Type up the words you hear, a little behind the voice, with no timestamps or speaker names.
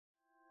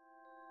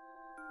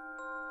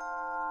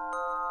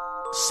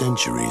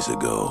Centuries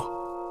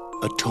ago,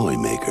 a toy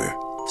maker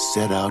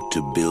set out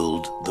to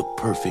build the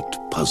perfect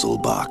puzzle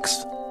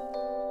box.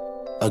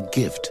 A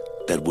gift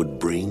that would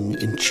bring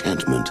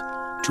enchantment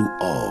to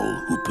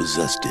all who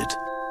possessed it.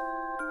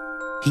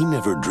 He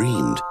never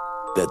dreamed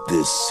that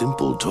this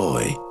simple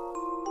toy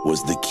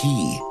was the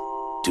key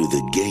to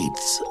the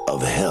gates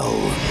of hell.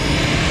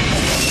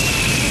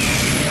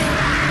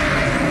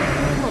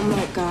 Oh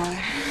my God.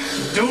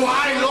 Do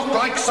I look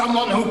like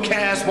someone who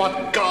cares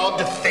what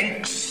God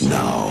thinks?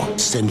 Now,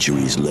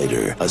 centuries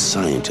later, a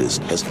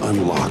scientist has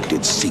unlocked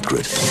its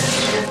secret.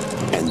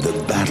 And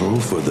the battle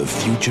for the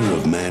future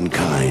of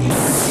mankind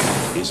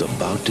is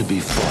about to be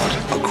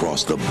fought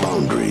across the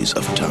boundaries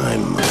of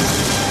time.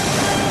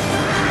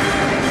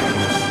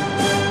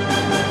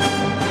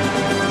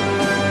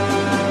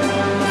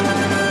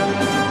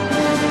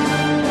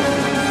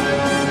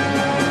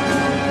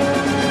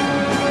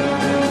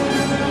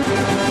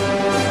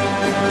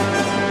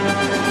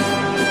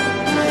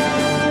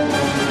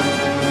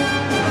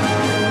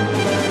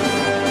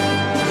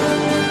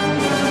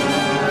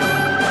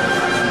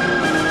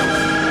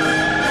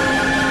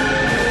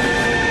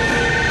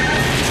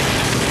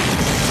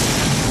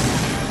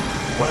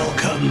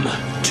 Welcome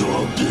to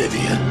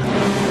Oblivion,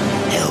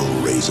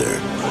 Hellraiser,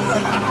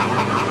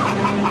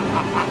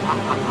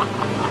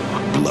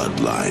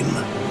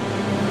 Bloodline.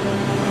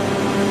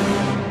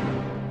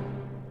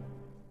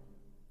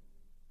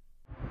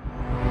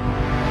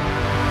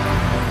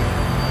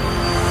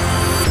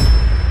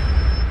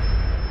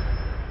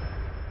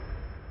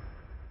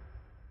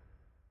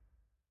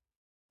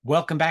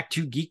 Welcome back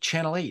to Geek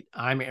Channel 8.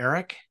 I'm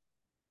Eric.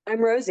 I'm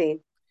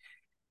Rosie.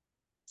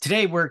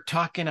 Today we're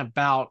talking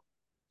about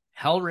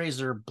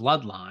Hellraiser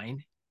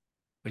Bloodline,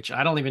 which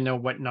I don't even know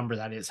what number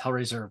that is.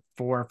 Hellraiser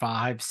 4,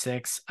 5,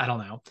 6, I don't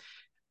know.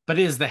 But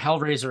it is the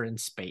Hellraiser in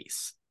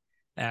space.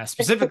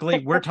 Specifically,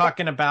 we're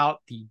talking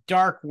about the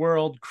Dark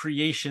World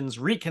Creations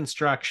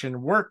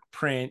reconstruction work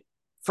print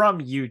from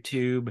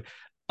YouTube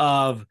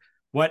of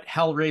what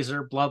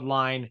Hellraiser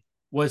Bloodline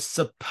was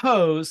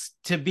supposed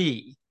to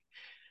be.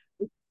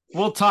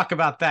 We'll talk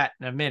about that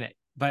in a minute.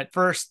 But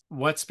first,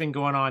 what's been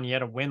going on? You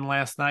had a win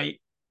last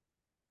night?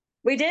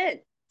 We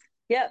did.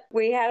 Yep,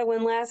 we had a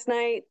win last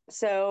night.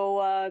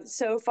 So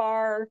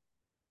far,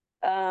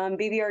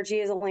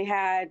 BBRG has only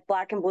had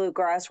Black and Blue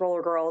Grass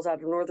Roller Girls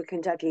out of Northern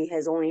Kentucky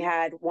has only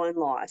had one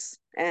loss.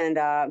 And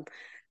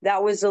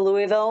that was to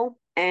Louisville,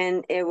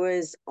 and it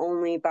was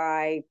only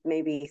by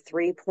maybe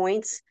 3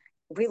 points.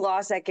 We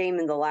lost that game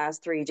in the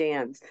last 3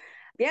 jams.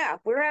 Yeah,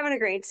 we're having a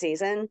great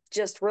season,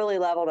 just really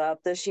leveled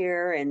up this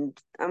year, and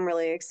I'm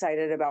really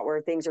excited about where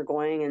things are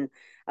going.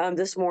 And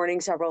this morning,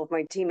 several of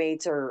my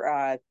teammates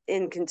are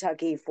in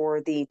Kentucky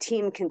for the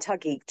Team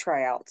Kentucky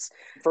tryouts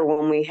for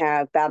when we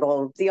have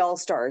Battle of the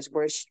All-Stars,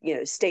 where,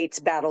 states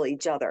battle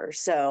each other.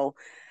 So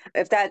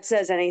if that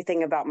says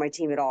anything about my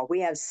team at all,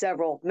 we have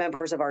several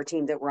members of our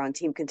team that were on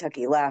Team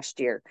Kentucky last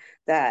year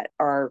that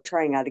are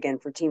trying out again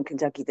for Team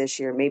Kentucky this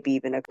year, maybe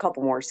even a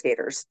couple more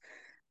skaters.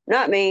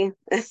 Not me.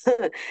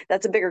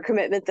 That's a bigger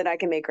commitment than I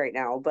can make right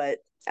now, but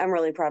I'm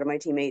really proud of my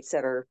teammates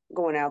that are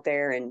going out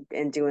there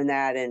and doing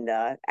that and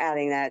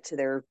adding that to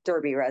their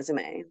derby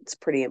resume. It's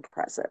pretty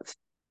impressive.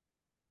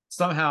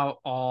 Somehow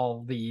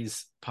all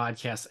these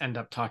podcasts end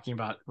up talking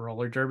about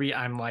roller derby.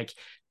 I'm like,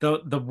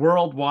 the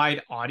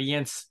worldwide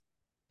audience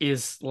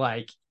is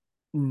like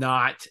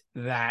not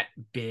that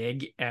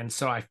big. And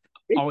so I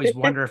always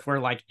wonder if we're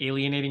like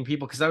alienating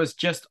people, because I was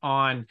just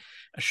on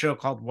a show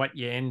called What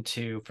You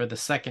Into for the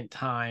second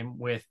time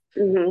with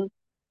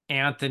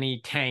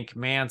Anthony Tank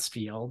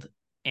Mansfield,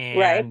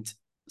 and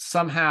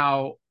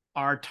somehow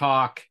our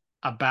talk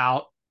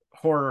about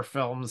horror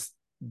films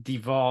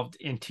devolved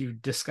into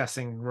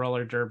discussing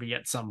roller derby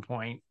at some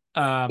point.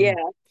 Actually,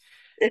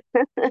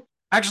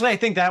 I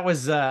think that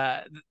was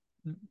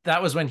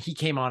when he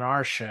came on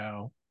our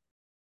show.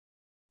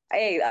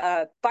 Hey,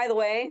 by the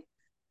way,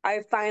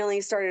 I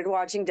finally started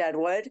watching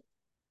Deadwood.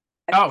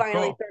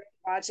 Started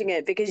watching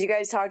it because you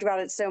guys talked about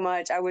it so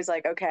much. I was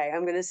like, okay,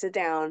 I'm going to sit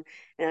down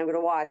and I'm going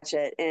to watch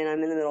it. And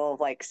I'm in the middle of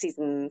like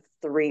season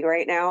 3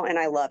 right now, and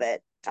I love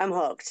it. I'm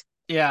hooked.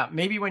 Yeah,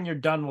 maybe when you're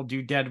done, we'll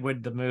do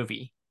Deadwood the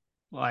movie.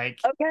 Okay.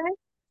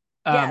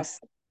 Yes.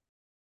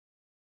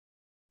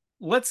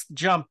 Let's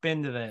jump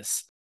into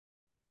this.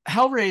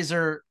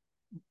 Hellraiser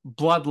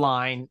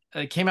Bloodline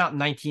came out in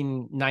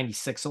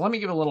 1996. So let me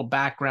give a little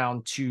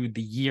background to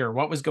the year.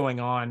 What was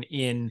going on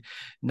in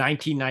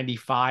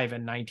 1995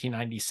 and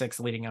 1996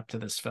 leading up to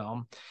this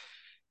film,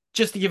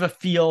 just to give a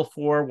feel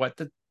for what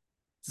the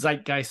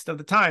zeitgeist of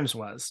the times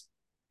was.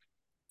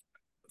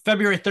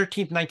 February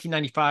 13th,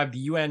 1995, the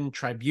UN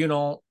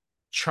tribunal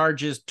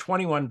charges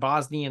 21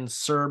 Bosnian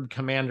Serb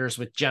commanders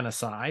with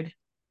genocide.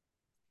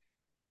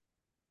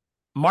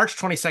 March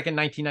 22nd,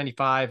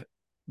 1995,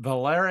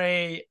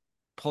 Valery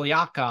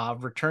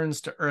Polyakov returns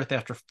to Earth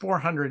after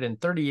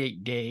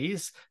 438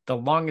 days, the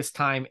longest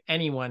time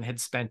anyone had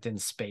spent in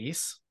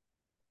space.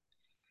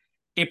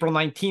 April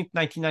 19th,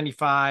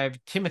 1995,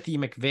 Timothy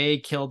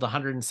McVeigh killed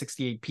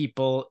 168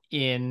 people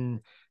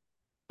in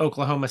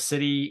Oklahoma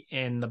City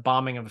in the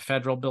bombing of a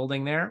federal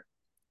building there.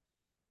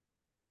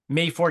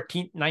 May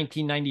 14th,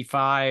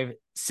 1995,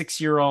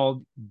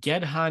 6-year-old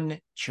Gedhun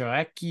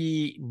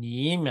Choeki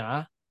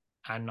Niima,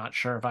 I'm not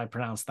sure if I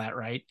pronounced that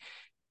right,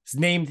 is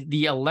named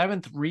the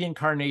 11th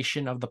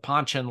reincarnation of the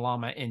Panchen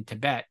Lama in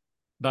Tibet.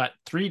 But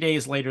 3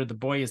 days later, the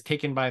boy is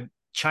taken by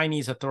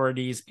Chinese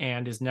authorities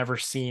and is never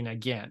seen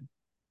again.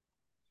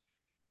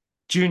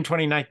 June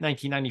 29th,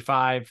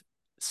 1995,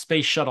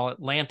 Space Shuttle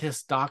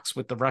Atlantis docks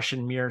with the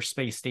Russian Mir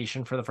space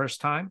station for the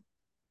first time.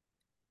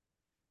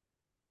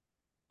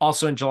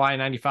 Also in July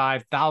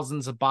 95,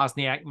 thousands of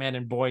Bosniak men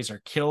and boys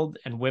are killed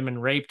and women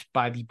raped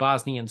by the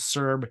Bosnian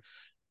Serb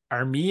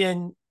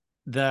Armenian,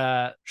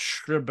 the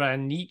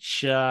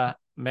Srebrenica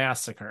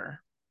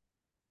massacre.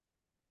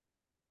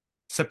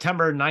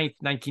 September 9th,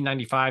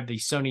 1995, the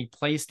Sony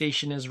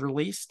PlayStation is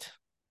released.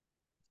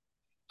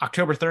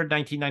 October 3rd,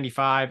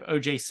 1995,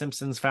 O.J.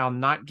 Simpson's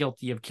found not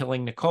guilty of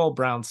killing Nicole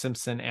Brown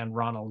Simpson and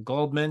Ronald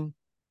Goldman.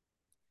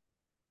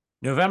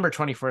 November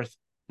 24th,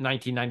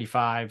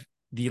 1995,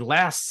 the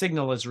last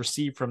signal is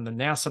received from the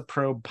NASA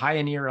probe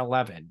Pioneer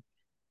 11.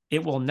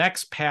 It will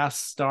next pass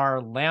star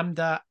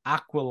Lambda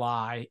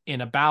Aquilae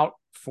in about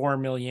 4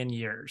 million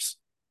years.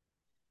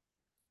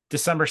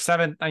 December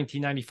 7th,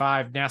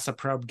 1995, NASA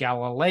probe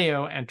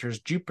Galileo enters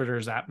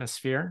Jupiter's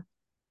atmosphere.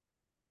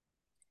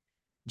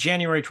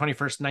 January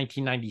 21st,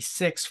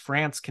 1996,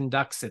 France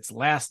conducts its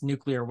last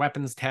nuclear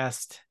weapons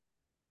test.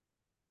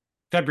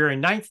 February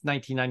 9th,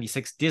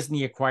 1996,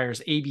 Disney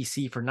acquires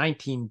ABC for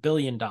 $19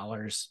 billion.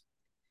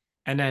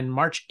 And then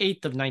March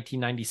 8th of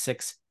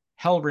 1996,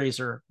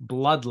 Hellraiser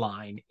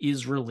Bloodline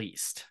is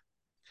released.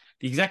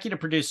 The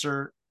executive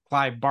producer,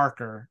 Clive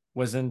Barker,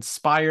 was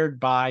inspired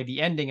by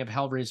the ending of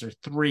Hellraiser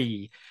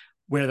 3,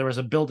 where there was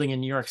a building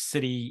in New York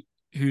City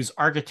whose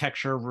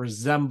architecture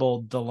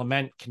resembled the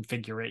Lament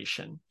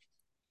configuration.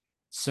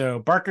 So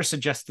Barker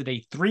suggested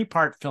a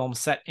 3-part film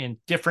set in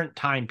different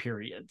time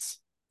periods.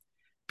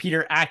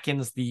 Peter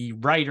Atkins, the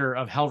writer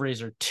of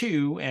Hellraiser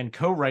 2 and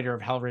co-writer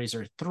of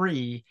Hellraiser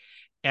 3,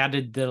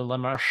 added the Le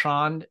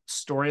Marchand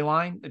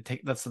storyline.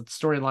 That's the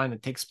storyline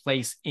that takes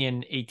place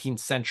in 18th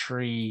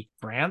century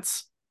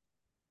France.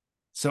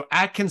 So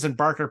Atkins and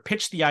Barker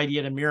pitched the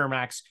idea to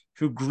Miramax,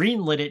 who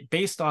greenlit it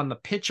based on the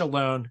pitch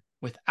alone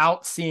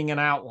without seeing an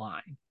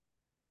outline.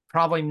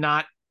 Probably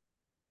not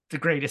the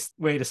greatest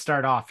way to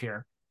start off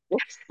here.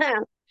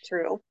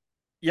 True.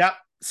 Yep.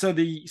 So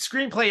the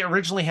screenplay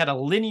originally had a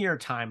linear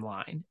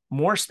timeline,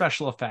 more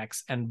special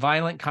effects, and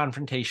violent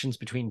confrontations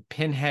between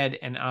Pinhead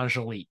and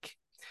Angelique.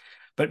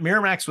 But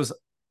Miramax was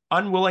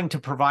unwilling to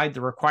provide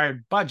the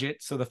required budget,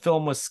 so the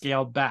film was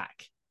scaled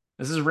back.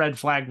 This is red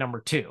flag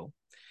number 2.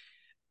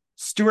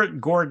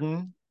 Stuart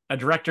Gordon, a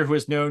director who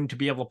is known to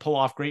be able to pull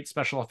off great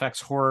special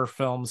effects horror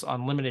films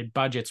on limited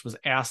budgets, was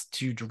asked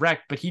to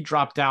direct, but he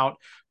dropped out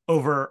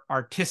over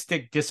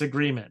artistic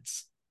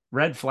disagreements.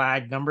 Red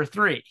flag number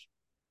 3.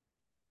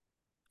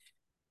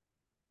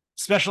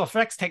 Special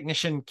effects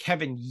technician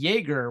Kevin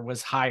Yeager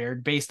was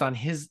hired based on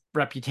his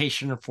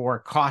reputation for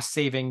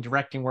cost-saving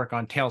directing work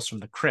on Tales from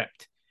the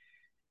Crypt.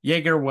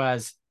 Yeager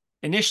was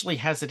initially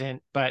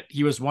hesitant, but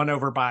he was won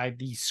over by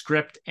the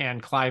script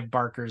and Clive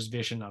Barker's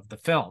vision of the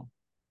film.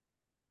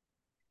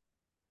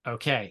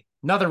 Okay,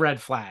 another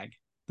red flag.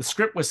 The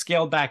script was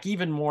scaled back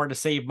even more to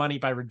save money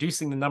by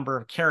reducing the number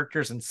of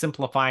characters and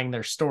simplifying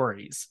their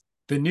stories.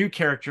 The new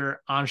character,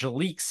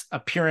 Angelique's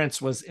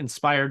appearance, was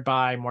inspired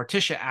by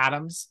Morticia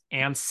Addams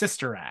and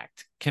Sister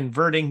Act,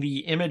 converting the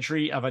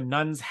imagery of a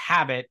nun's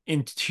habit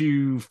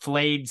into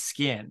flayed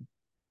skin.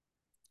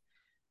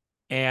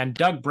 And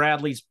Doug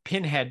Bradley's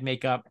Pinhead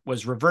makeup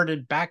was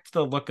reverted back to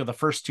the look of the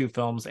first 2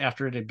 films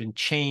after it had been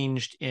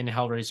changed in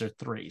Hellraiser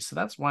 3. So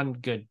that's one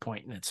good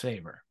point in its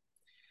favor.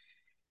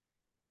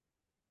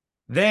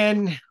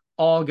 Then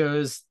all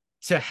goes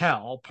to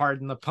hell,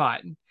 pardon the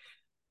pun.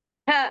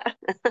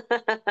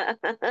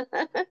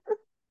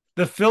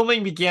 The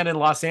filming began in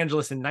Los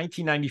Angeles in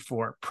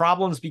 1994.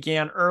 Problems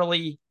began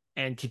early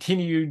and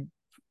continued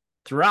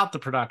throughout the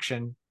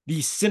production. The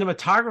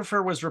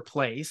cinematographer was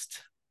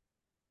replaced.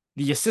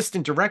 The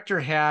assistant director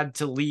had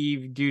to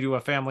leave due to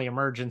a family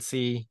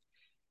emergency.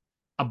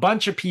 A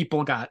bunch of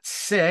people got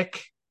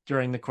sick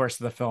during the course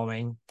of the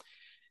filming.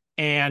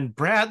 And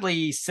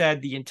Bradley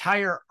said the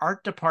entire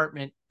art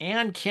department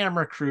and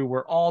camera crew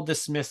were all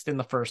dismissed in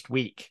the first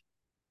week.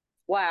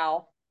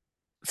 Wow.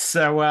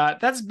 So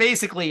that's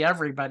basically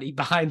everybody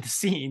behind the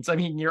scenes. I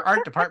mean, your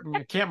art department,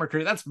 your camera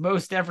crew, that's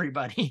most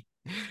everybody.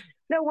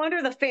 No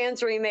wonder the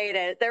fans remade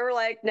it. They were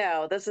like,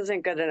 no, this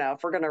isn't good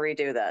enough. We're going to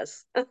redo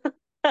this.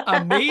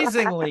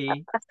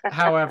 Amazingly,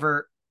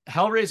 however,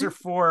 Hellraiser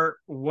 4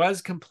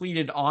 was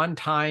completed on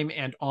time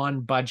and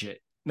on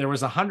budget. There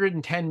was a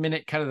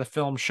 110-minute cut of the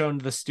film shown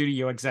to the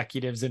studio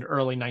executives in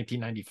early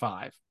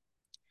 1995.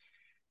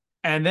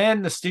 And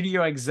then the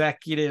studio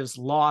executives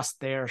lost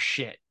their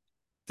shit.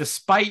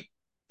 Despite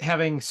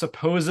having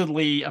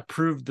supposedly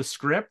approved the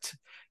script,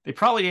 they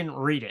probably didn't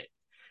read it.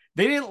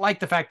 They didn't like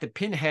the fact that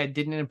Pinhead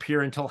didn't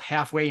appear until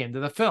halfway into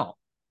the film.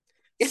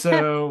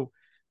 So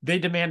they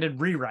demanded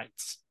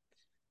rewrites.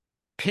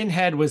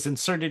 Pinhead was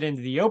inserted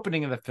into the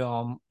opening of the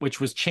film,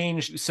 which was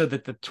changed so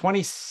that the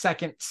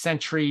 22nd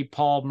century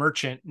Paul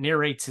Merchant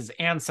narrates his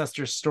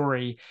ancestor's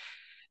story.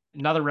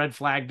 Another red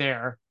flag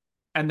there.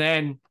 And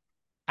then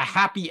a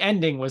happy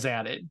ending was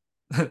added.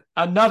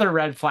 Another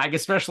red flag,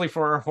 especially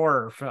for a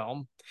horror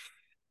film.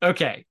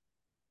 Okay.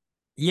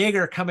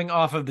 Yeager, coming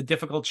off of the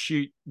difficult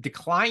shoot,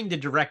 declined to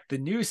direct the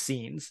new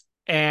scenes,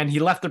 and he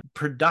left the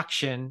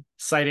production,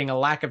 citing a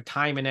lack of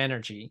time and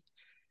energy.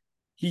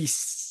 He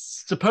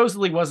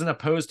supposedly wasn't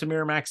opposed to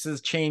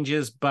Miramax's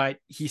changes, but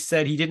he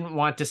said he didn't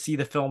want to see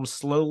the film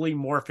slowly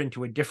morph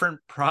into a different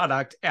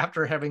product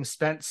after having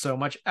spent so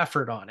much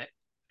effort on it.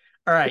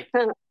 All right.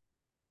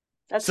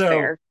 That's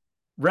fair.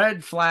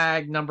 Red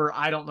flag number,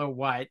 I don't know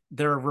what,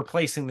 they're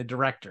replacing the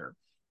director.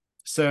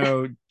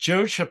 So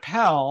Joe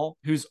Chappelle,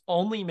 whose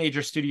only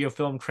major studio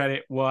film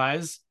credit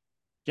was,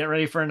 get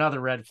ready for another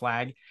red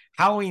flag,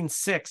 Halloween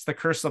 6, The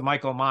Curse of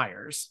Michael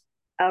Myers.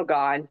 Oh,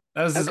 God.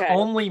 That was his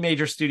only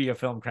major studio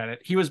film credit.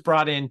 He was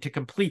brought in to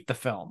complete the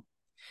film.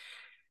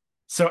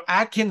 So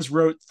Atkins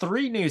wrote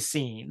 3 new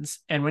scenes,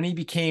 and when he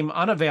became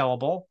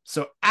unavailable,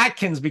 so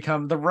Atkins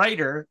became the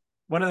writer,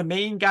 one of the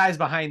main guys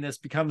behind this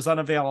becomes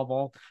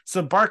unavailable.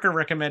 So Barker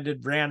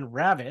recommended Rand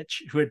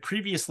Ravitch, who had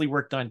previously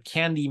worked on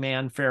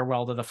Candyman,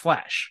 Farewell to the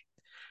Flesh.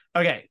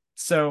 Okay,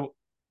 so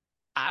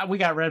we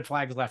got red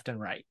flags left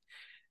and right.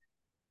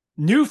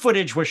 New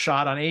footage was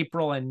shot on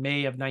April and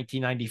May of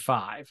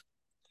 1995.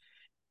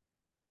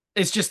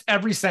 It's just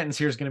every sentence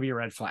here is going to be a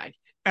red flag.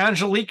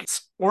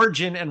 Angelique's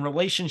origin and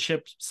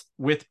relationships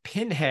with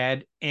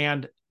Pinhead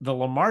and the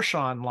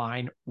LaMarchand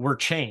line were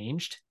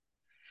changed.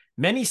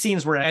 Many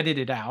scenes were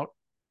edited out,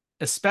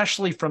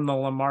 especially from the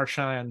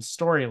LaMarchand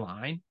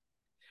storyline.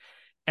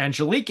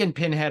 Angelique and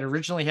Pinhead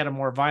originally had a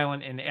more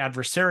violent and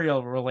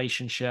adversarial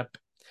relationship.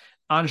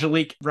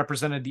 Angelique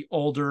represented the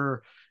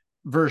older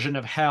version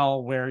of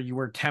hell, where you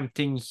were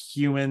tempting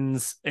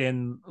humans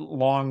in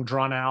long,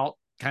 drawn-out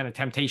kind of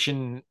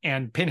temptation,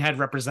 and Pinhead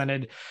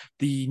represented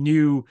the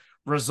new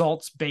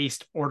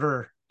results-based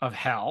order of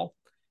hell.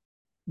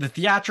 The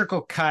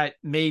theatrical cut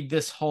made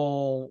this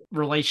whole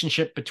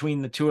relationship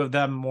between the two of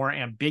them more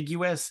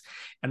ambiguous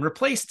and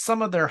replaced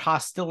some of their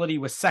hostility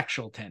with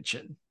sexual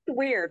tension.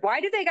 Weird.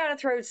 Why do they got to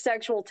throw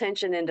sexual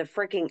tension into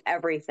freaking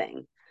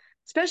everything?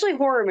 Especially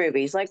horror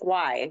movies. Like,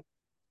 why?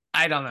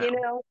 I don't know. You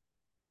know?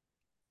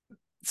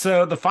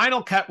 So the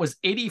final cut was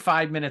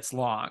 85 minutes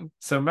long.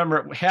 So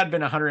remember, it had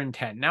been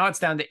 110. Now it's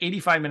down to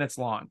 85 minutes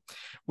long.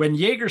 When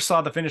Yeager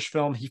saw the finished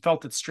film, he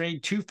felt it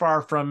strayed too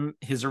far from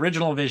his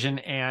original vision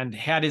and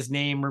had his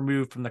name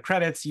removed from the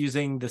credits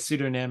using the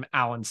pseudonym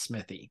Alan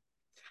Smithy.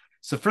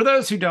 So for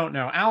those who don't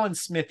know, Alan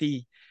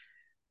Smithy,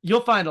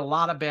 you'll find a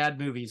lot of bad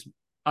movies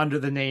under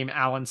the name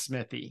Alan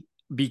Smithy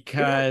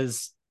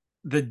because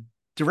the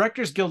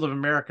Directors Guild of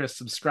America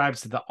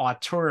subscribes to the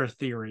auteur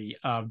theory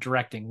of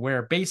directing,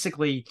 where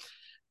basically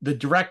the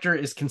director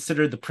is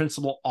considered the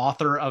principal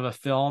author of a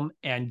film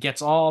and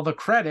gets all the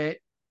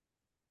credit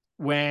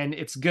when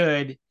it's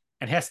good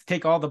and has to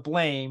take all the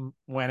blame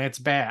when it's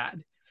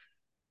bad.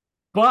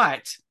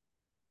 But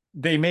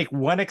they make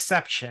one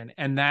exception,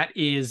 and that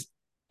is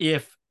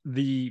if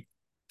the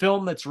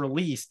film that's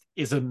released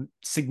is a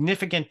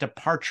significant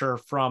departure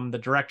from the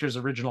director's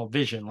original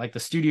vision, like the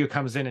studio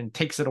comes in and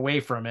takes it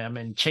away from him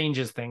and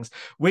changes things,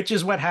 which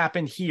is what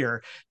happened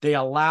here. They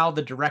allow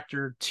the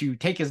director to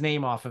take his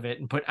name off of it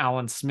and put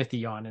Alan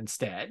Smithy on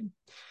instead.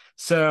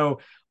 So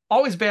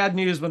always bad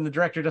news when the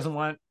director doesn't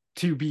want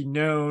to be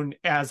known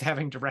as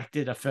having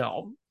directed a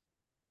film.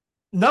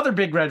 Another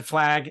big red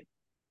flag,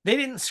 they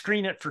didn't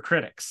screen it for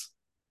critics.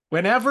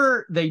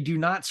 Whenever they do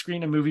not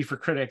screen a movie for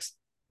critics,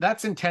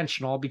 that's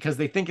intentional because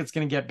they think it's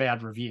going to get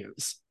bad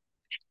reviews.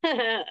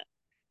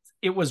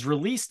 It was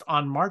released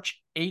on March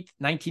 8th,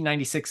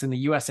 1996 in the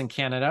US and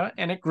Canada,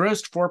 and it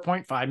grossed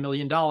 $4.5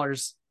 million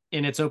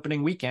in its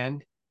opening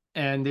weekend,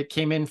 and it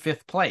came in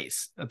 5th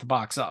place at the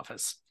box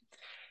office.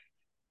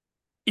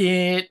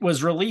 It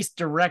was released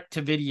direct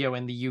to video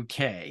in the UK.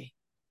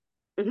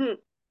 Mm-hmm.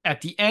 At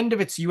the end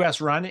of its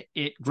US run,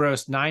 it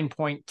grossed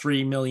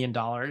 $9.3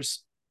 million.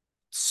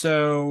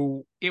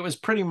 So it was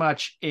pretty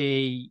much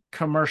a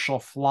commercial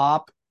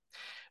flop.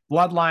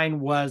 Bloodline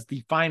was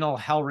the final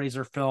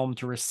Hellraiser film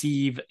to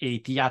receive a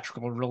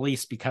theatrical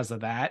release because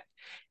of that.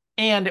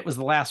 And it was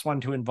the last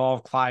one to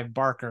involve Clive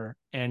Barker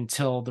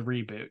until the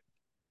reboot.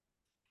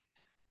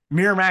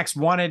 Miramax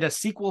wanted a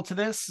sequel to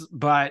this,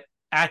 but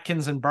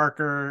Atkins and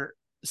Barker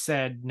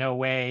said no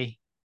way.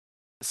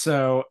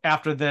 So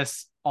after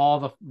this, all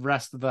the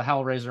rest of the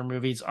Hellraiser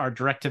movies are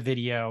direct to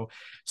video,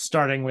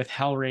 starting with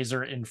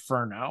Hellraiser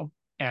Inferno,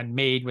 and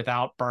made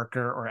without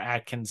Barker or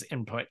Atkins'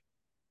 input.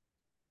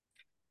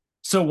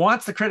 So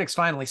once the critics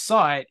finally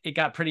saw it, it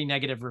got pretty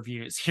negative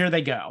reviews. Here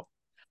they go.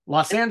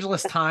 Los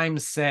Angeles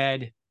Times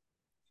said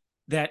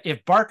that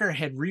if Barker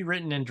had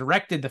rewritten and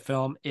directed the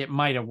film, it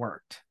might have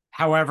worked.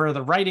 However,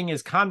 the writing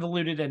is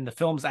convoluted and the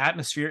film's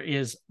atmosphere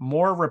is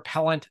more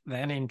repellent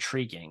than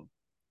intriguing.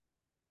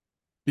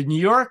 The New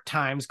York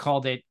Times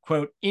called it,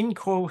 quote,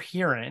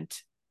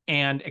 incoherent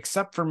and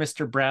except for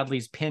Mr.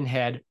 Bradley's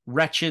Pinhead,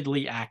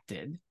 wretchedly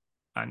acted,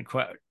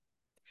 unquote.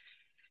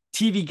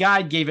 TV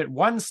Guide gave it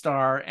 1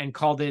 star and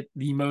called it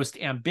the most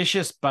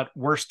ambitious but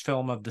worst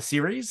film of the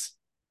series.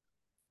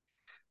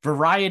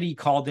 Variety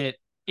called it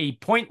a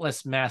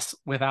pointless mess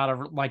without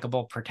a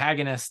likable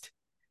protagonist.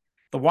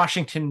 The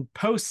Washington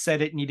Post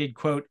said it needed,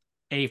 quote,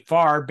 a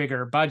far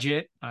bigger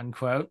budget,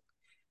 unquote.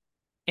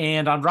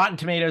 And on Rotten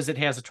Tomatoes, it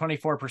has a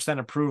 24%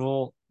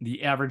 approval.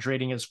 The average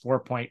rating is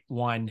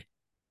 4.1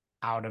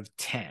 out of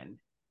 10.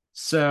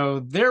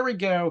 So there we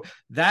go.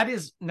 That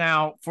is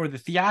now for the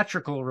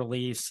theatrical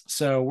release.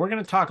 So we're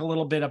going to talk a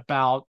little bit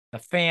about the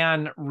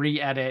fan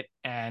re-edit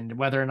and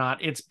whether or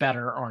not it's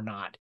better or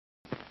not.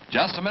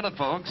 Just a minute,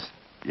 folks.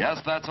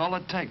 Yes, that's all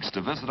it takes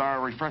to visit our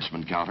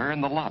refreshment counter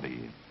in the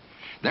lobby.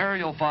 There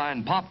you'll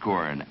find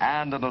popcorn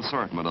and an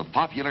assortment of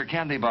popular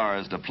candy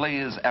bars to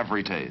please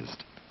every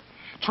taste.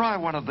 Try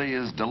one of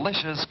these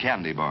delicious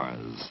candy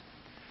bars.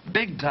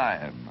 Big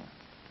Time,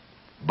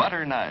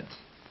 Butternut,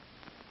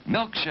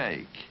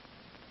 Milkshake,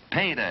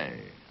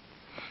 Payday.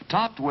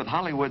 Topped with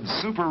Hollywood's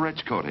super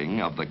rich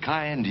coating of the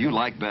kind you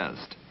like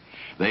best.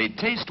 They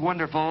taste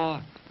wonderful,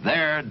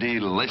 they're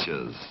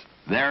delicious,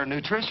 they're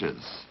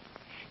nutritious.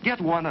 Get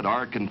one at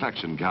our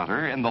confection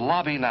counter in the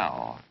lobby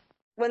now.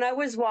 When I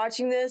was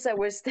watching this, I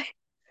was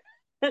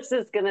this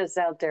is going to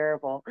sound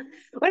terrible.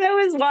 When I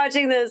was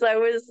watching this, I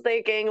was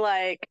thinking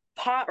like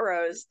pot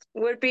roast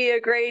would be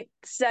a great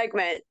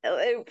segment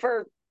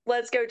for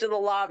Let's Go to the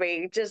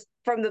Lobby, just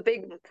from the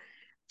big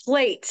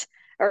plate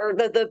or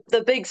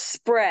the big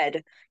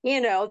spread,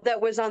 that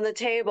was on the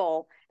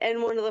table.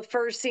 And one of the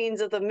first scenes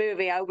of the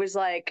movie, I was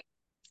like,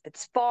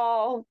 it's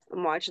fall.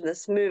 I'm watching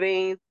this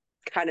movie.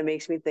 Kind of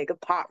makes me think of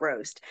pot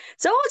roast.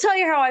 So I'll tell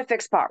you how I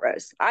fix pot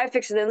roast. I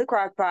fix it in the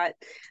crock pot.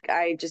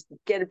 I just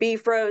get a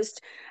beef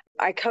roast.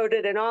 I coat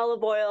it in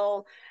olive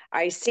oil.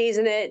 I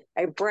season it.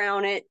 I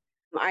brown it.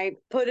 I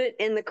put it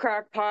in the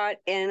crock pot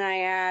and I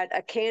add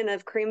a can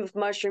of cream of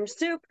mushroom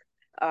soup,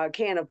 a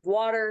can of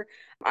water.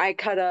 I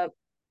cut up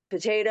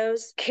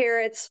potatoes,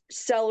 carrots,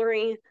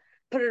 celery,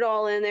 put it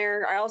all in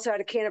there. I also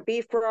had a can of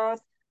beef broth,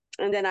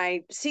 and then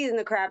I season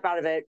the crap out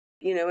of it.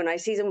 And I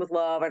season with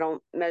love. I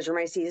don't measure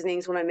my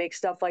seasonings when I make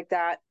stuff like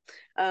that.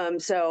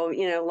 So,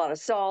 a lot of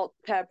salt,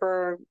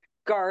 pepper,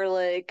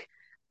 garlic.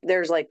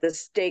 There's like the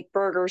steak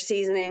burger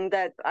seasoning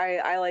that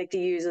I like to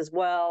use as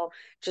well.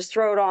 Just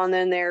throw it on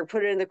in there,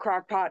 put it in the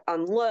crock pot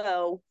on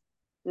low,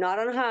 not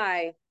on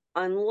high,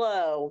 on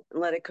low, and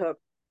let it cook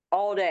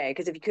all day.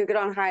 Because if you cook it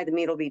on high, the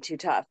meat will be too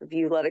tough. If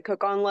you let it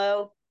cook on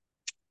low,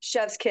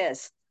 chef's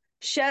kiss.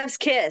 Chef's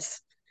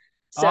kiss.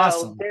 So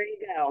Awesome. There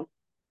you go.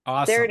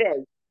 Awesome. There it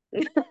is.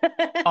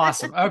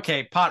 Awesome.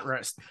 Okay, pot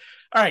roast.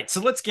 All right,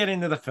 so let's get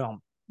into the film.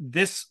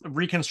 This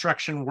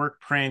reconstruction work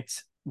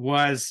print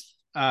was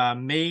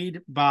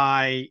made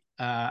by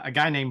a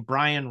guy named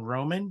Brian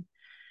Roman,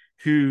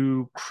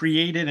 who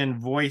created and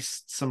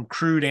voiced some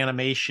crude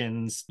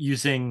animations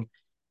using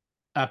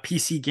a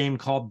PC game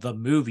called The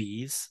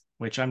Movies,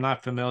 which I'm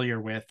not familiar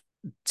with,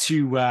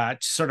 to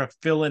sort of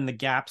fill in the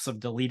gaps of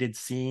deleted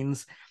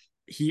scenes.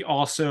 He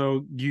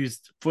also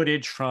used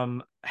footage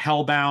from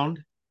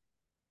Hellbound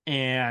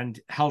and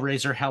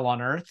Hellraiser Hell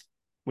on Earth,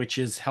 which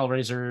is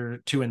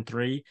Hellraiser 2 and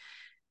 3,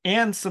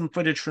 and some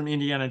footage from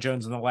Indiana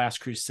Jones and the Last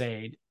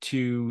Crusade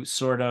to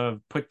sort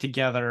of put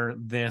together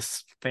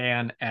this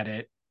fan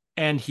edit.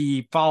 And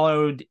he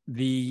followed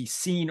the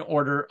scene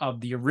order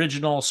of the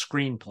original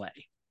screenplay.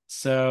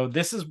 So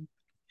this is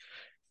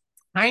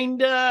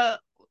kind of,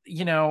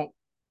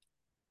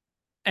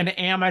 an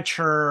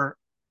amateur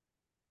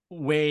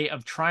way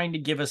of trying to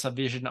give us a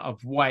vision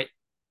of what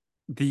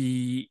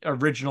the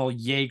original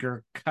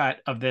Jaeger cut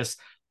of this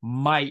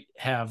might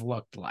have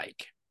looked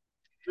like.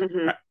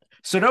 Mm-hmm.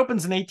 So it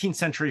opens in 18th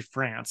century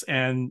France,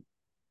 and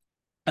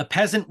a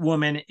peasant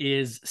woman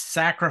is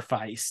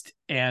sacrificed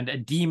and a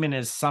demon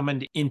is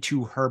summoned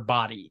into her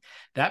body.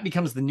 That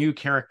becomes the new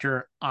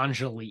character,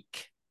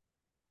 Angelique.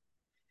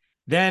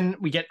 Then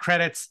we get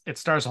credits. It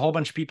stars a whole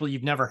bunch of people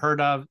you've never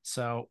heard of,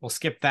 so we'll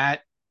skip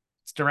that.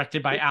 It's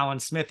directed by Alan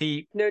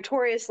Smithy.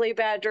 Notoriously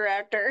bad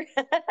director.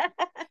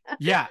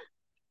 Yeah.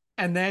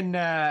 And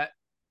then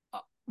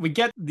we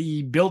get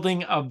the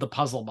building of the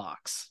puzzle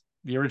box,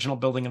 the original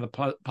building of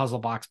the puzzle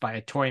box by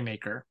a toy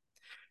maker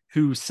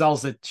who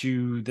sells it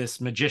to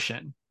this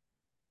magician.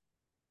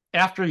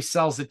 After he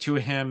sells it to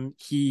him,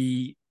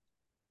 he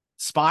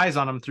spies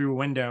on him through a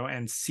window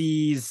and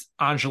sees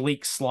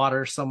Angelique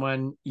slaughter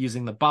someone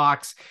using the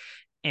box,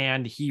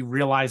 and he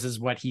realizes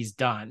what he's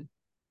done.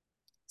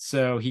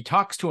 So he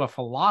talks to a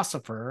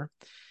philosopher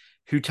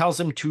who tells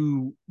him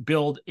to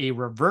build a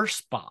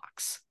reverse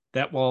box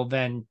that will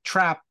then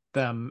trap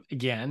them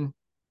again.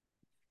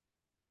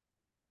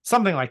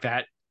 Something like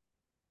that.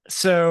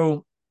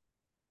 So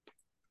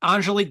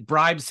Angelique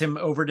bribes him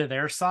over to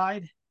their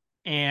side,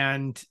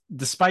 and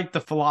despite the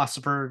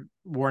philosopher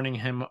warning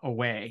him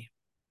away,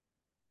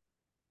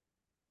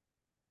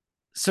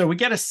 So we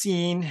get a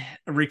scene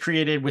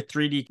recreated with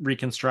 3D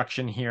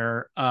reconstruction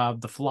here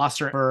of the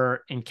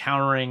philosopher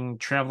encountering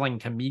traveling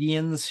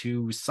comedians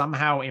who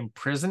somehow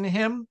imprison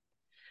him.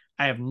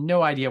 I have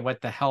no idea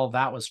what the hell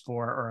that was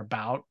for or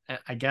about.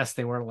 I guess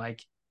they were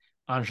like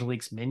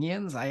Angelique's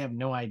minions. I have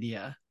no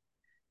idea.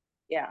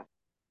 Yeah.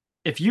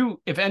 If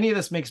any of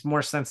this makes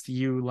more sense to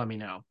you, let me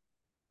know.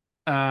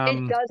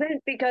 It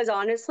doesn't, because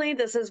honestly,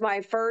 this is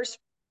my first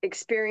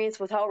experience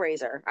with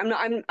Hellraiser.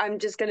 I'm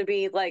just going to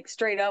be like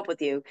straight up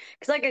with you,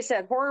 because like I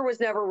said, horror was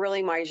never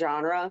really my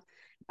genre.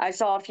 I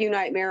saw a few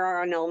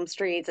Nightmare on Elm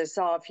Streets. I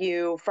saw a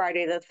few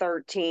Friday the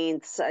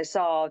 13th. I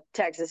saw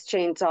Texas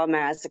Chainsaw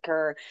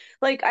Massacre.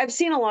 Like, I've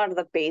seen a lot of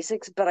the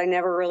basics, but I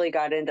never really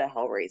got into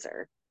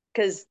Hellraiser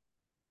because,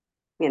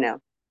 you know,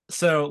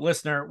 So,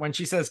 listener, when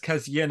she says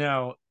 "cause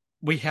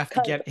we have to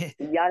cause get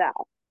yada.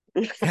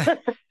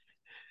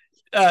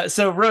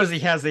 so Rosie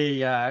has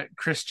a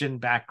Christian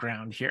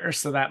background here,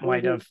 so that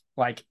might have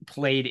like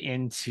played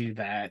into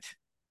that.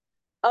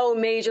 Oh,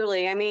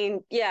 majorly. I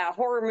mean, yeah,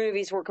 horror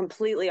movies were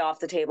completely off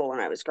the table when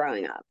I was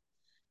growing up.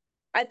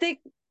 I think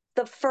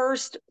the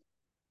first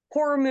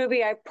horror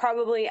movie I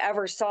probably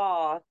ever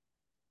saw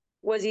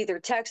was either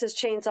Texas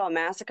Chainsaw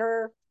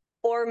Massacre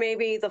or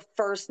maybe the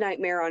first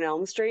Nightmare on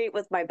Elm Street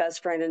with my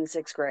best friend in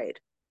 6th grade.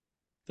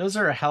 Those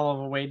are a hell of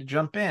a way to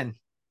jump in.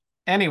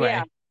 Yeah, Anyway,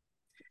 all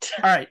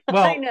right. I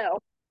Well, know.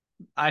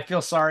 I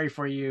feel sorry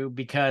for you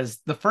because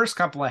the first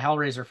couple of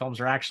Hellraiser films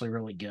are actually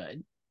really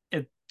good.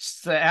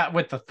 It's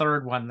with the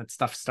third one that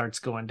stuff starts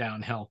going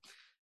downhill.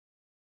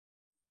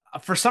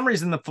 For some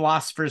reason, the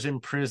philosopher's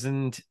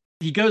imprisoned.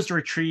 He goes to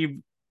retrieve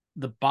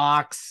the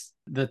box,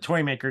 the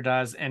toy maker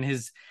does, and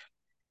is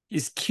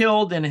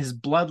killed, and his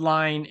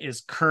bloodline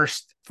is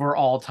cursed for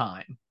all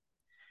time.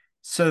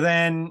 So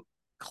then,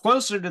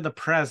 closer to the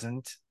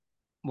present,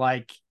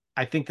 like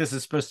I think this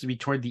is supposed to be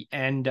toward the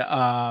end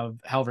of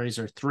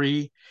Hellraiser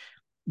 3,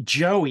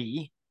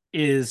 Joey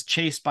is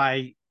chased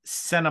by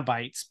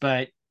Cenobites,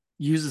 but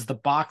uses the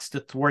box to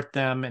thwart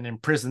them and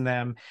imprison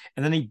them,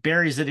 and then he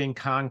buries it in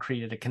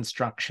concrete at a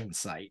construction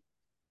site.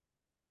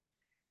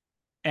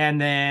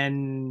 And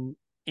then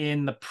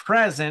in the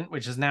present,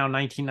 which is now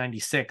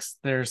 1996,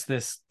 there's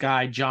this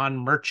guy, John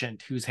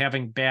Merchant, who's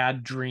having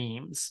bad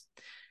dreams.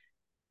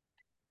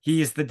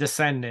 He's the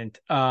descendant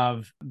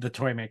of the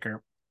toy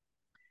maker.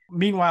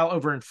 Meanwhile,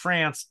 over in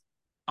France,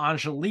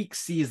 Angelique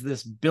sees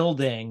this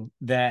building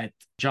that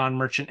John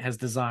Merchant has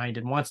designed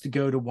and wants to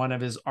go to one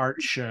of his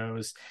art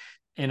shows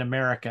in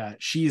America.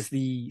 She's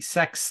the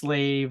sex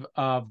slave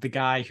of the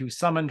guy who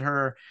summoned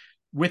her,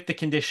 with the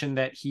condition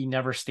that he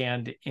never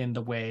stand in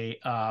the way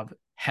of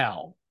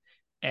hell.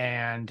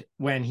 And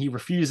when he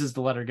refuses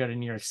to let her go to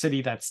New York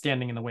City, that's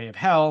standing in the way of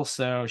hell.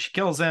 So she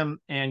kills him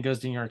and goes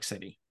to New York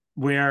City,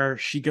 where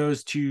she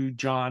goes to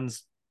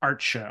John's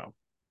art show.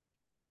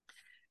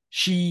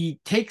 She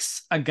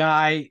takes a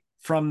guy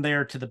from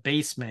there to the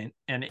basement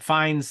and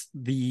finds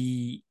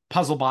the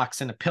puzzle box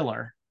in a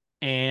pillar,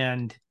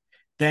 and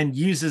then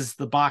uses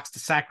the box to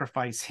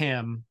sacrifice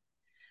him.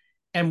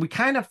 And we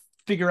kind of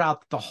figure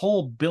out that the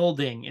whole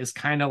building is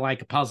kind of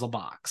like a puzzle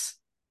box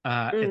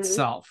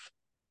itself,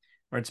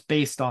 or it's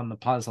based on the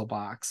puzzle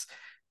box.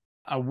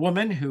 A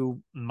woman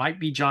who might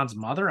be John's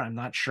mother, I'm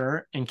not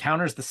sure,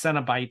 encounters the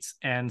Cenobites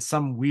and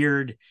some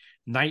weird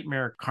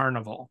nightmare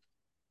carnival.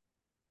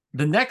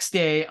 The next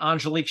day,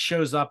 Angelique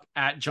shows up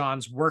at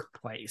John's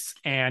workplace,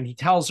 and he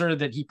tells her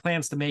that he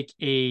plans to make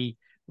a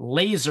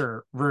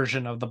laser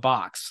version of the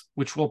box,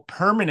 which will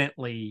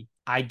permanently,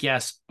 I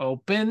guess,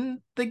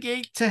 open the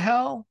gate to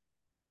hell.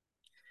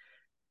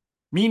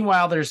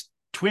 Meanwhile, there's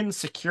twin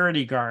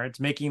security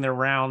guards making their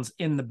rounds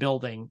in the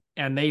building,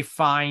 and they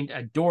find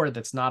a door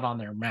that's not on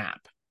their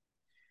map.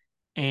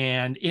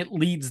 And it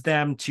leads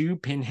them to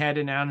Pinhead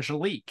and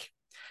Angelique.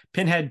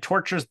 Pinhead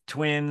tortures the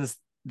twins.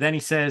 Then he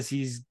says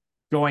he's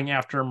going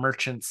after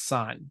Merchant's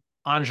son.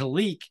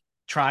 Angelique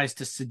tries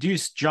to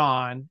seduce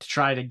John to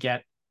try to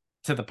get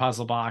to the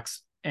puzzle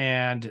box.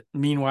 And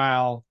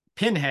meanwhile,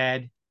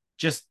 Pinhead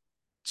just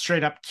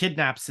straight up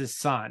kidnaps his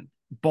son.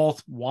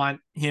 Both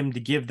want him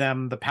to give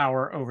them the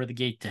power over the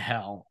gate to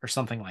hell or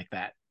something like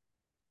that.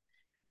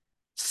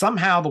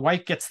 Somehow the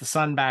wife gets the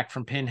son back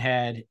from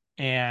Pinhead,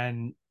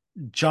 and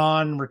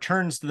John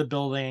returns to the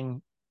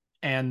building,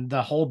 and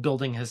the whole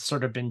building has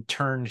sort of been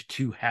turned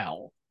to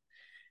hell.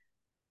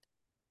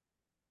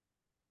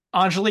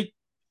 Angelique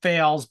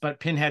fails, but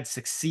Pinhead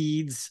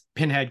succeeds.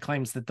 Pinhead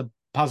claims that the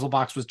puzzle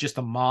box was just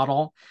a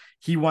model.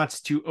 He wants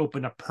to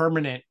open a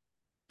permanent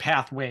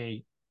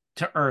pathway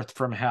to Earth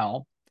from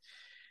hell.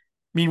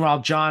 Meanwhile,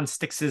 John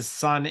sticks his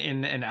son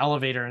in an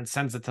elevator and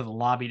sends it to the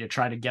lobby to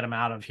try to get him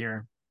out of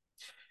here.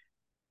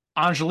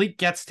 Angelique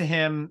gets to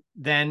him,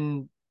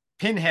 then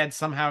Pinhead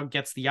somehow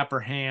gets the upper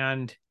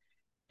hand,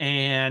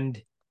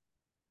 and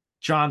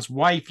John's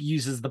wife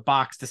uses the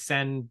box to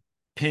send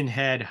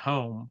Pinhead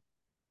home.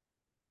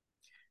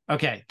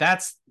 Okay,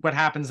 that's what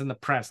happens in the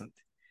present.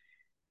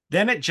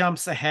 Then it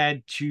jumps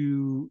ahead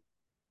to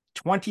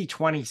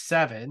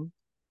 2027,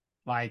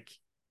 like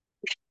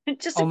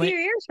just a few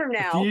years from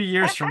now. A few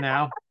years from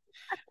now.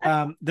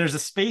 There's a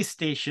space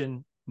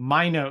station,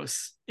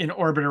 Minos, in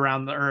orbit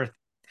around the Earth.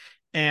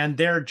 And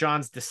there,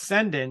 John's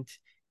descendant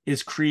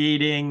is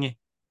creating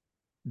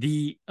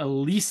the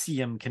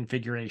Elysium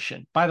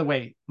configuration. By the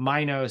way,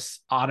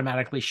 Minos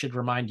automatically should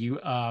remind you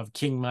of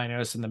King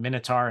Minos and the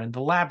Minotaur and the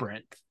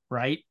Labyrinth,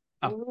 right?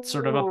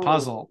 Sort of a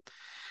puzzle.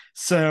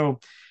 So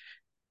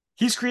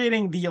he's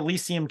creating the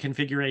Elysium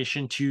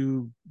configuration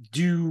to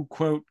do,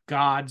 quote,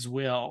 God's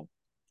will,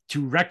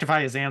 to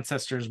rectify his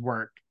ancestors'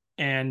 work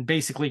and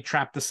basically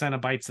trap the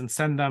Cenobites and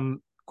send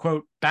them,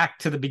 quote, back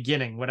to the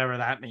beginning, whatever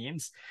that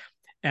means,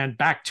 and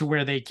back to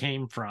where they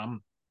came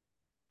from.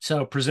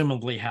 So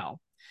presumably hell.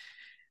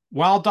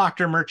 While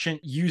Dr.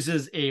 Merchant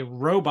uses a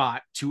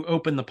robot to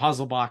open the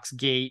puzzle box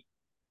gate,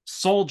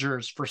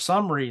 soldiers, for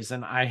some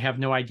reason, I have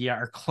no idea,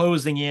 are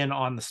closing in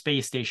on the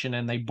space station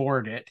and they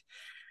board it.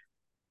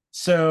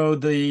 So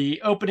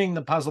the opening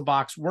the puzzle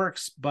box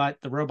works, but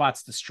the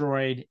robot's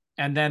destroyed,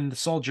 and then the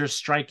soldiers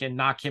strike and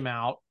knock him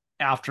out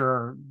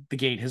after the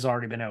gate has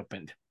already been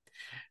opened.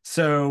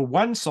 So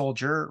one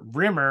soldier,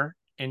 Rimmer,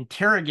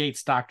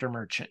 interrogates Dr.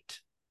 Merchant.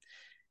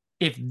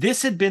 If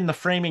this had been the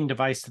framing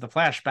device to the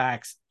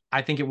flashbacks,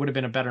 I think it would have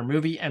been a better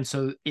movie. And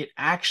so it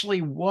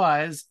actually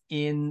was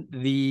in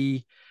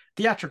the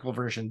theatrical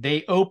version.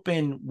 They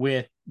open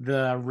with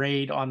the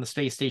raid on the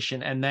space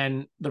station, and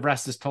then the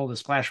rest is told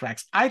as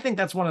flashbacks. I think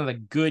that's one of the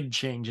good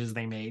changes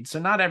they made. So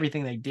not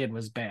everything they did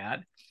was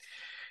bad.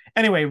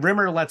 Anyway,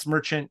 Rimmer lets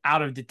Merchant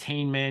out of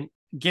detainment,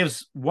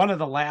 gives one of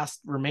the last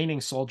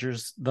remaining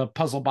soldiers the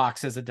puzzle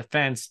box as a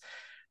defense,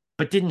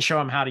 but didn't show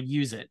him how to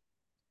use it.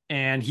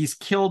 And he's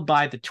killed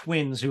by the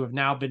twins, who have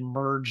now been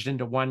merged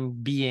into one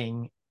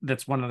being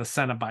that's one of the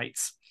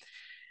Cenobites.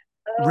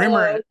 Oh,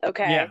 Rimmer,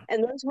 okay. yeah.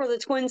 And those were the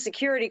twin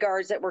security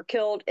guards that were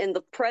killed in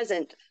the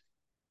present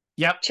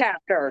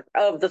chapter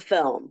of the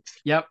film.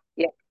 Yep.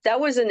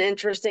 That was an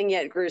interesting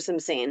yet gruesome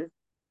scene.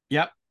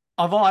 Yep.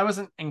 Although I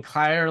wasn't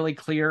entirely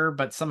clear,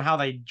 but somehow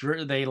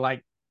they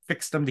like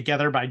fixed them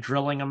together by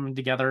drilling them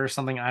together or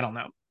something. I don't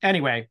know.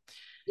 Anyway.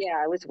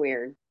 Yeah, it was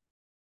weird.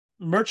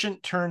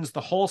 Merchant turns the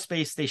whole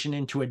space station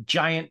into a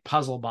giant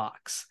puzzle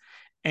box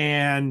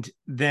and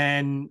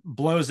then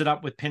blows it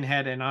up with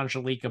Pinhead and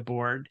Angelique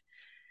aboard.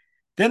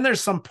 Then there's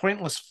some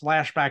pointless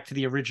flashback to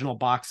the original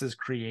box's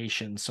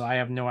creation, so I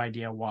have no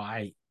idea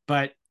why.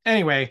 But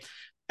anyway,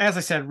 as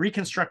I said,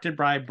 reconstructed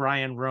by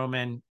Brian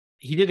Roman.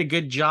 He did a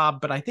good job,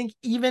 but I think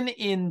even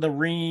in the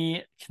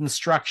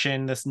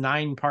reconstruction, this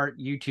 9-part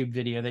YouTube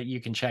video that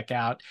you can check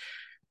out,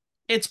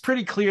 it's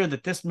pretty clear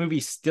that this movie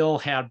still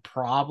had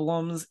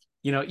problems.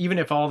 You know, even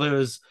if all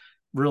those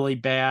really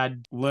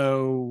bad,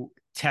 low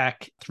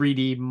tech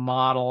 3D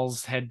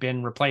models had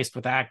been replaced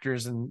with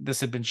actors and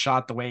this had been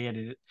shot the way it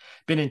had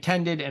been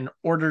intended and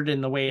ordered in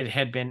the way it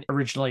had been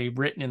originally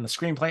written in the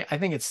screenplay, I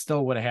think it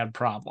still would have had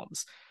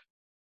problems.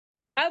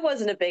 I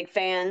wasn't a big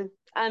fan.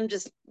 I'm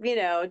just,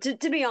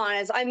 to be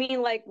honest, I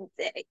mean, like,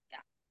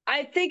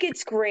 I think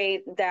it's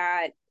great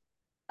that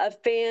a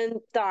fan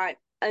thought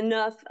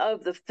enough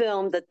of the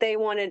film that they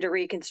wanted to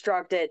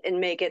reconstruct it and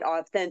make it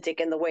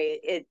authentic in the way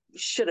it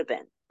should have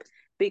been.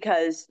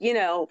 Because,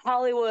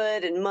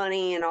 Hollywood and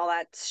money and all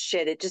that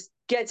shit, it just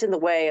gets in the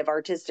way of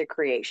artistic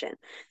creation.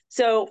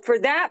 So for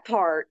that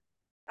part,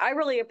 I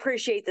really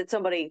appreciate that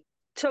somebody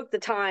took the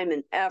time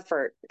and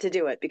effort to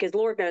do it, because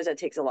Lord knows that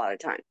takes a lot of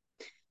time.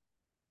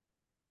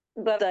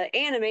 But the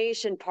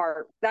animation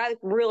part, that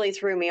really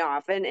threw me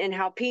off, and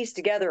how pieced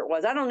together it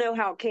was. I don't know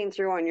how it came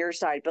through on your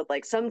side, but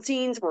like some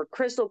scenes were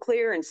crystal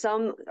clear and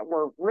some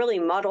were really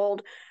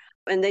muddled.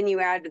 And then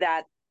you add to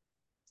that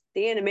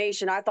the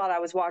animation. I thought I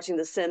was watching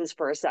The Sims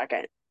for a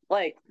second,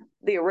 like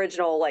the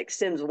original, like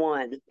Sims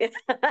 1.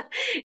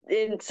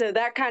 And so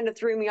that kind of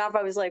threw me off.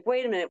 I was like,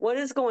 wait a minute, what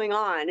is going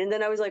on? And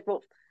then I was like,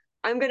 well,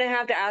 I'm going to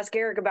have to ask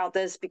Eric about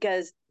this,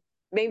 because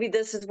maybe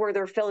this is where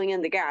they're filling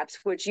in the gaps,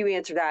 which you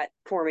answered that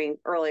for me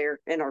earlier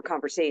in our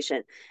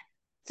conversation.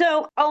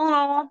 So all in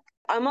all,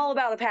 I'm all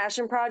about a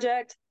passion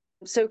project.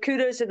 So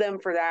kudos to them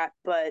for that.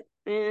 But,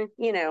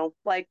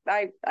 like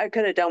I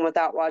could have done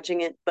without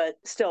watching it, but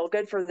still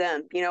good for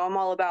them. I'm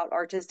all about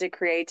artistic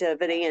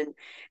creativity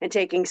and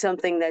taking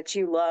something that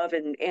you love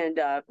and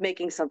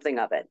making something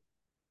of it.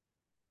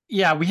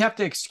 Yeah, we have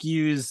to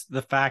excuse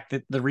the fact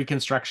that the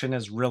reconstruction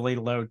is really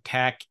low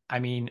tech. I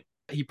mean,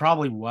 he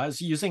probably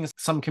was using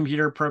some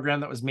computer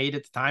program that was made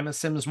at the time of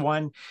Sims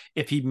 1.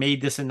 If he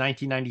made this in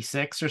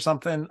 1996 or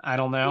something, I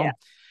don't know. Yeah.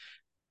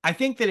 I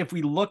think that if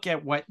we look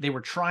at what they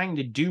were trying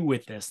to do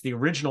with this, the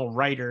original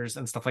writers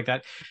and stuff like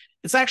that,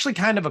 it's actually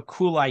kind of a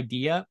cool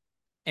idea.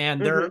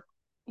 And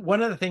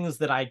one of the things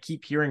that I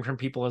keep hearing from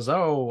people is,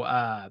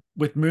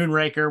 with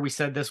Moonraker, we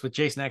said this, with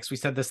Jason X, we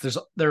said this.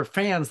 There are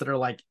fans that are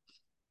like,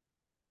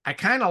 I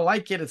kind of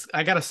like it.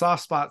 I got a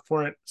soft spot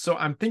for it. So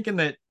I'm thinking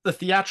that the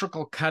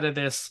theatrical cut of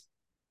this,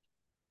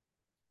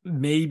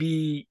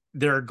 maybe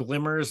there are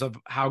glimmers of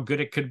how good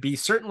it could be.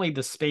 Certainly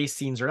the space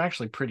scenes are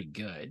actually pretty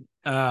good.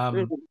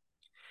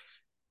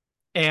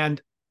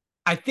 And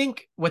I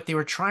think what they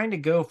were trying to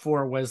go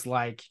for was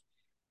like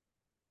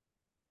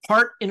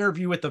part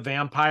Interview with the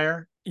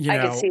Vampire, I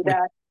could see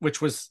that,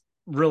 which was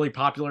really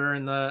popular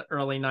in the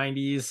early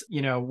 90s,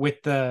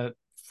 with the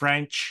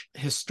French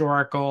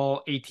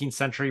historical 18th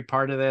century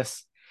part of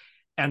this,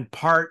 and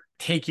part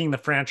taking the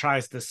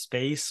franchise to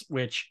space,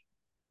 which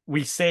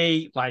we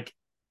say, like,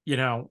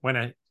 when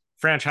a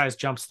franchise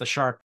jumps the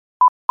shark,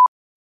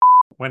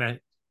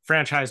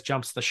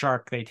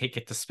 they take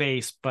it to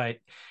space. But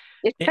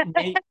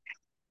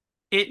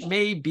it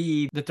may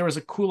be that there was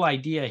a cool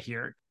idea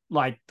here.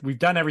 Like, we've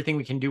done everything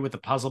we can do with the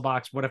puzzle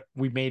box. What if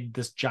we made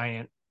this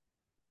giant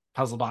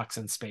puzzle box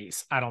in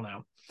space? I don't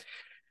know.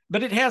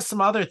 But it has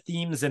some other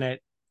themes in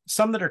it,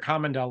 some that are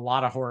common to a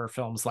lot of horror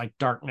films, like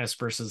darkness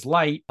versus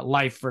light,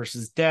 life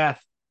versus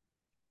death.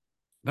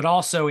 But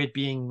also, it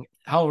being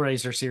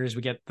Hellraiser series,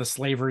 we get the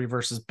slavery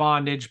versus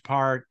bondage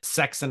part,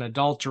 sex and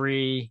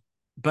adultery.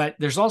 But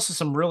there's also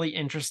some really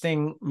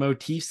interesting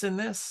motifs in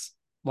this,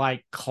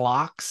 like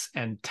clocks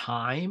and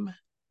time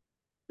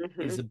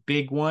is a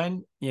big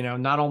one.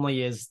 Not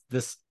only is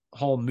this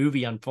whole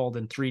movie unfold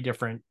in 3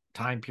 different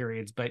time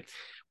periods, but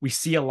we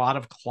see a lot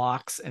of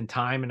clocks and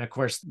time. And of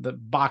course, the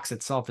box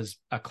itself is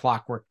a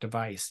clockwork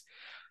device.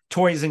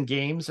 Toys and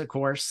games, of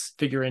course,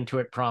 figure into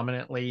it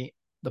prominently.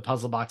 The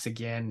puzzle box,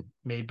 again,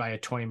 made by a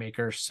toy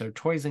maker. So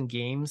toys and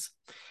games.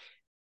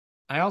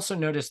 I also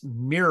noticed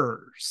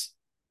mirrors.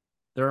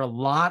 There are a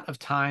lot of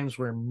times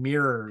where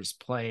mirrors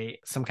play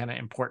some kind of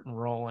important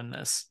role in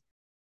this.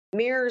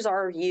 Mirrors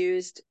are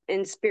used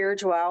in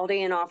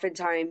spirituality, and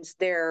oftentimes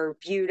they're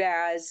viewed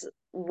as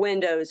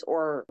windows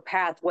or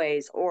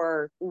pathways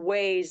or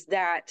ways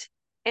that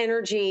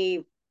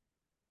energy,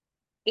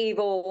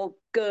 evil,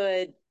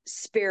 good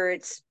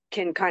spirits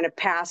can kind of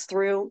pass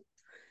through.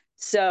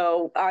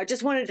 So I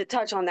just wanted to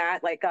touch on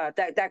that. Like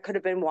that could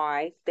have been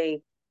why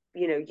they,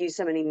 use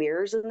so many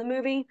mirrors in the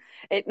movie.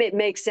 It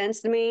makes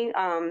sense to me.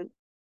 I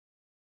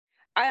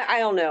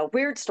don't know.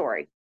 Weird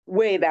story.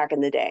 Way back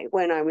in the day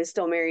when I was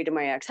still married to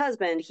my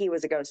ex-husband, he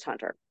was a ghost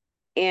hunter.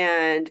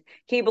 And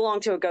he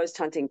belonged to a ghost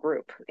hunting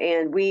group.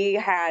 And we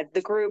had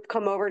the group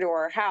come over to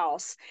our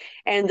house.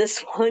 And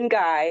this one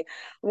guy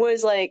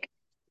was like,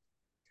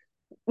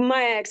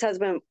 my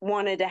ex-husband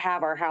wanted to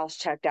have our house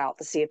checked out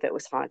to see if it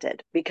was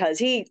haunted, because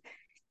he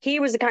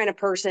was the kind of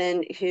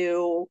person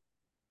who,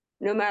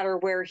 no matter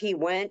where he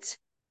went,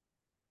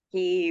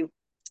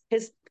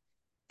 his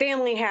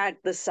family had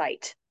the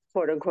site,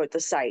 quote unquote, the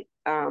site.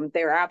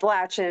 They're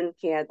Appalachian.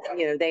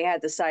 They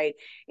had the site.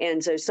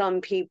 And so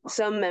some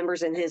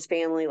members in his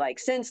family like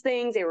sense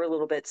things. They were a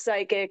little bit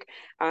psychic.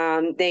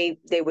 They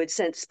would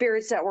sense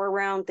spirits that were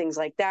around, things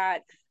like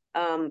that.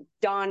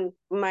 Don,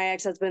 my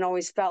ex-husband,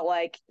 always felt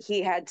like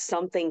he had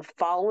something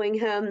following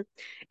him.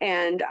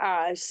 And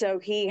so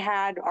he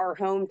had our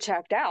home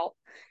checked out,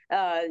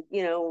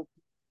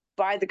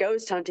 by the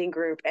ghost hunting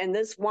group. And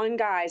this one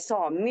guy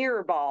saw a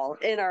mirror ball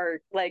in our,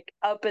 like,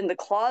 up in the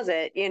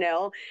closet.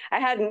 I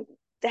hadn't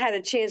had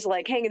a chance to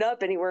like hang it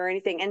up anywhere or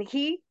anything. And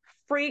he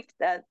freaked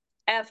the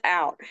F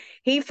out.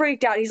 He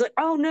freaked out. He's like,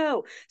 oh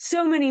no,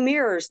 so many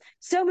mirrors,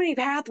 so many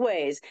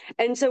pathways.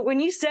 And so when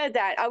you said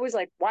that, I was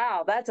like,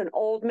 wow, that's an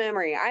old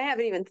memory. I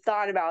haven't even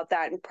thought about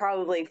that in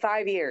probably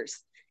 5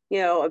 years,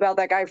 about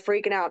that guy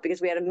freaking out because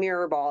we had a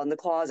mirror ball in the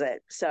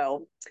closet.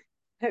 So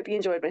hope you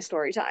enjoyed my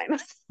story time.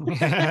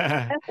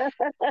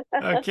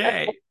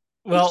 Okay.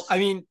 Well, I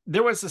mean,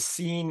 there was a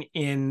scene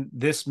in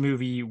this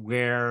movie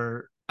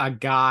where a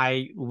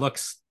guy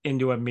looks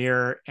into a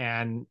mirror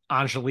and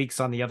Angelique's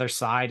on the other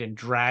side and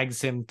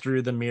drags him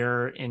through the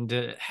mirror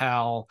into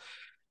hell.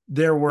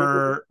 There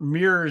were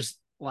mirrors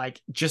like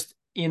just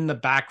in the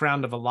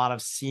background of a lot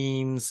of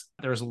scenes.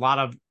 There was a lot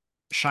of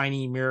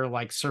shiny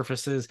mirror-like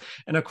surfaces.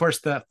 And of course,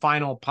 the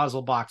final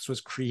puzzle box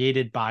was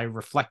created by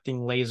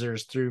reflecting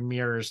lasers through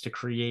mirrors to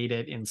create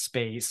it in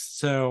space.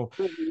 So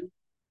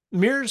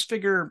mirrors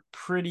figure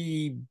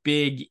pretty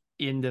big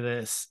into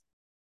this.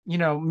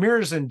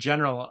 Mirrors in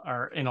general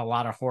are in a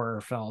lot of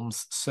horror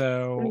films.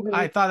 So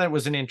I thought it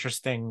was an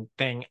interesting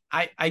thing.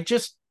 I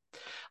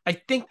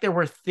think there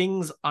were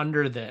things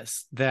under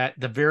this that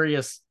the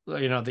various,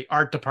 the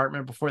art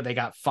department before they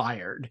got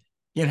fired,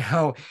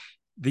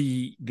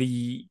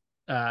 the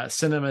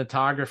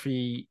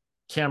cinematography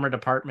camera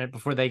department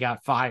before they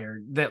got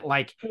fired, that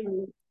like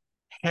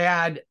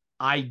had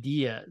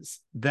ideas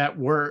that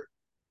were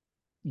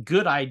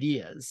good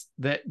ideas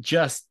that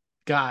just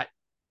got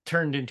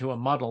turned into a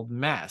muddled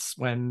mess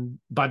when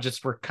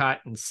budgets were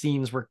cut and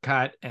scenes were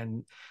cut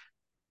and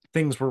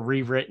things were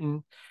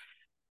rewritten.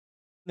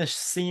 The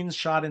scenes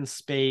shot in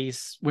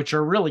space, which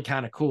are really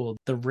kind of cool,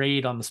 the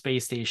raid on the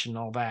space station,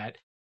 all that.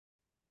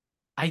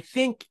 I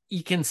think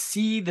you can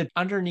see that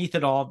underneath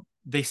it all,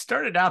 they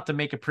started out to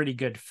make a pretty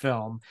good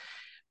film,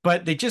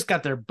 but they just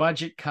got their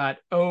budget cut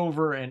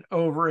over and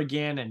over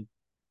again, and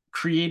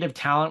creative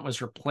talent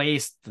was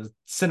replaced. The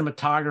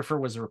cinematographer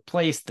was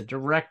replaced. The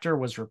director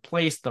was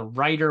replaced. The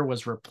writer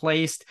was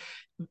replaced.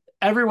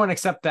 Everyone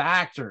except the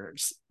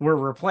actors were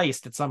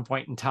replaced at some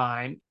point in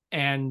time.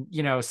 And,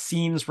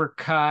 scenes were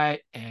cut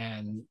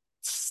and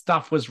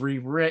stuff was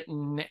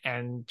rewritten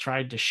and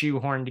tried to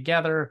shoehorn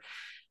together.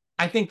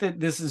 I think that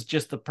this is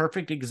just the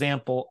perfect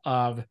example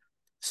of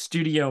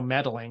studio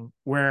meddling,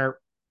 where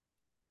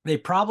they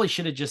probably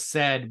should have just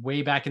said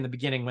way back in the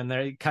beginning when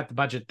they cut the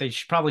budget, they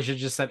probably should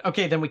have just said,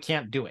 okay, then we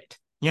can't do it,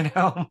 you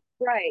know?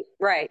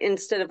 Right.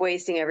 Instead of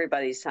wasting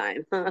everybody's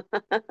time.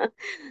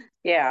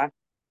 Yeah.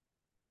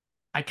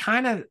 I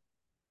kind of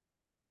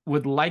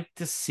would like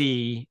to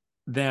see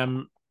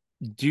them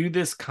do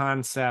this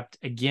concept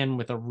again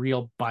with a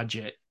real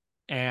budget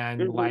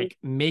and Hmm. like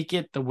make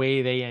it the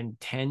way they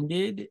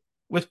intended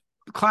with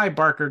Clive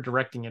Barker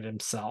directing it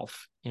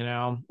himself, you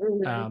know?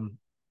 Hmm. Um,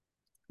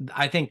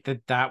 I think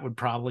that would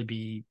probably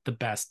be the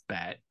best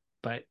bet,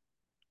 but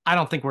I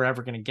don't think we're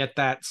ever going to get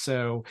that.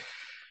 So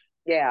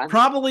Yeah.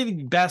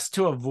 probably best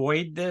to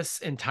avoid this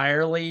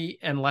entirely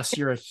unless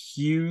you're a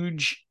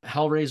huge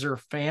Hellraiser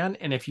fan.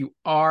 And if you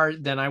are,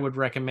 then I would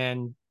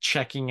recommend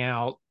checking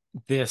out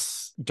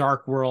this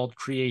Dark World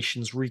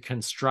Creations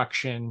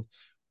reconstruction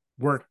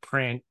work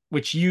print,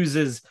 which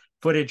uses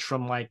footage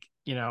from like,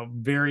 you know,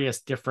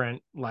 various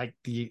different like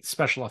the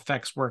special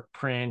effects work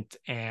print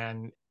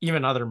and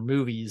even other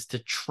movies to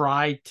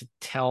try to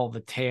tell the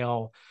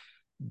tale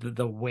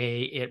the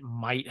way it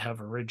might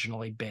have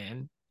originally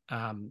been,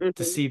 to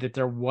Hmm. see that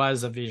there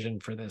was a vision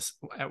for this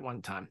at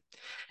one time.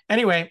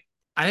 Anyway,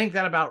 I think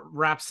that about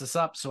wraps this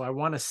up. So I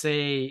want to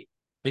say,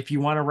 if you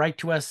want to write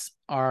to us,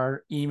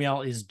 our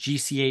email is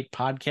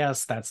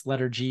gc8podcast. That's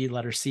letter G,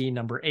 letter C,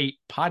 number 8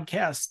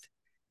 podcast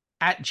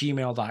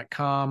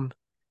 @gmail.com.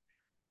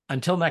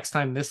 Until next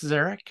time, this is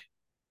Eric.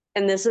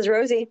 And this is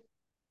Rosie.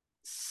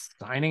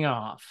 Signing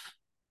off.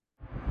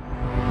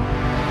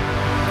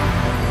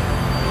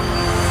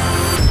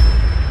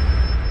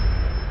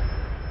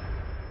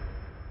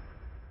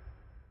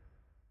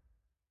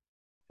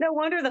 No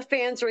wonder the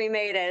fans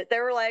remade it. They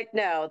were like,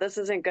 no, this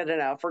isn't good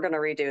enough. We're going to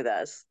redo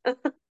this.